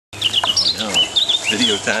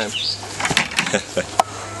video time.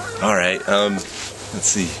 Alright, let's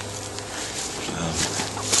see.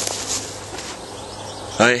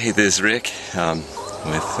 Hi, this is Rick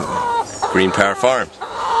with Green Power Farms.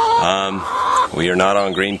 We are not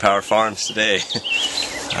on Green Power Farms today.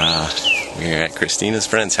 We're at Christina's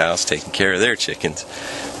friend's house taking care of their chickens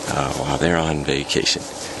while they're on vacation.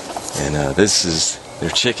 And this is their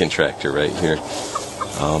chicken tractor right here.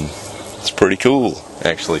 It's pretty cool,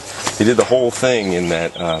 actually. He did the whole thing in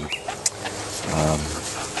that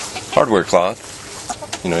hardware cloth.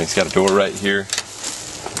 You know, he's got a door right here.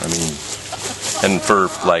 I mean, and for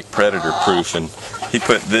like predator proof, and he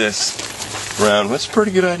put this around. That's a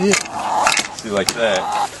pretty good idea. See, like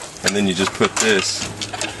that, and then you just put this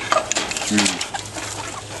through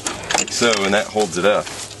like so, and that holds it up.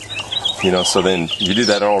 You know, so then you do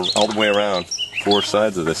that all the way around, 4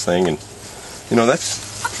 sides of this thing, and you know that's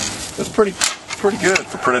pretty good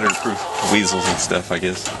for predator-proof weasels and stuff, I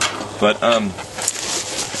guess. But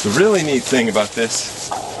the really neat thing about this,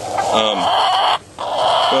 well,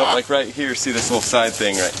 like right here, see this little side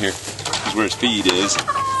thing right here is where his feed is.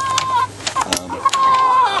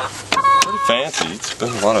 Pretty fancy. It's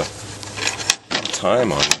spent a lot of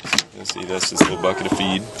time on it. You see, that's this little bucket of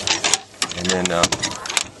feed, and then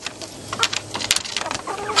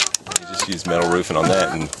you just use metal roofing on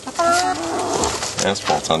that and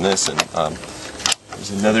asphalt on this, and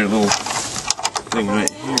there's another little thing right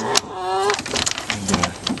here, and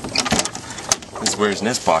this is where his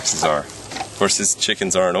nest boxes are. Of course, his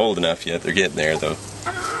chickens aren't old enough yet; they're getting there though.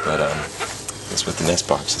 But that's what the nest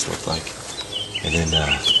boxes look like. And then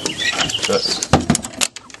let's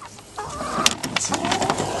see.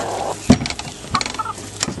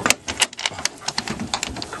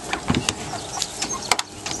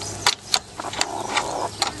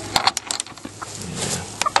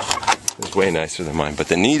 It's way nicer than mine. But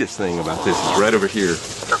the neatest thing about this is right over here.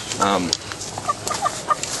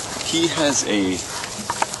 He has a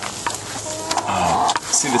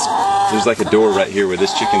see this? There's like a door right here where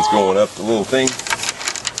this chicken's going up the little thing.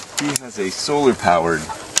 He has a solar-powered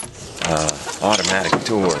automatic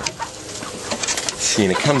door. See,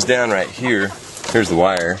 and it comes down right here. Here's the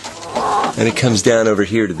wire, and it comes down over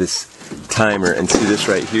here to this timer. And see this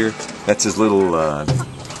right here? That's his little.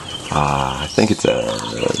 I think it's a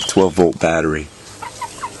 12-volt battery.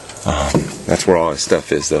 That's where all his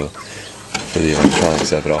stuff is, though, for the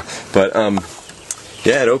electronics of it all. But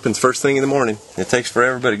yeah, it opens first thing in the morning. It takes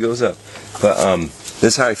forever, but it goes up. But this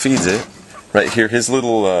is how he feeds it. Right here, his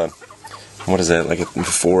little what is that? Like a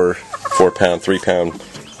 4-pound, 3-pound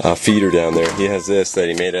feeder down there. He has this that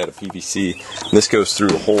he made out of PVC. And this goes through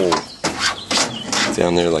a hole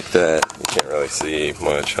down there like that. You can't really see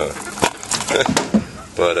much, huh?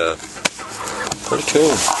 But pretty cool.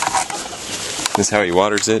 This is how he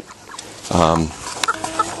waters it.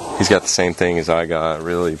 He's got the same thing as I got,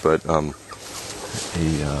 really, but a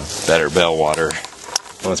better Bell water.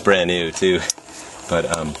 Well, it's brand new too, but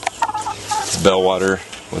it's Bell water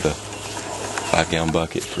with a 5-gallon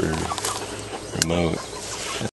bucket for remote.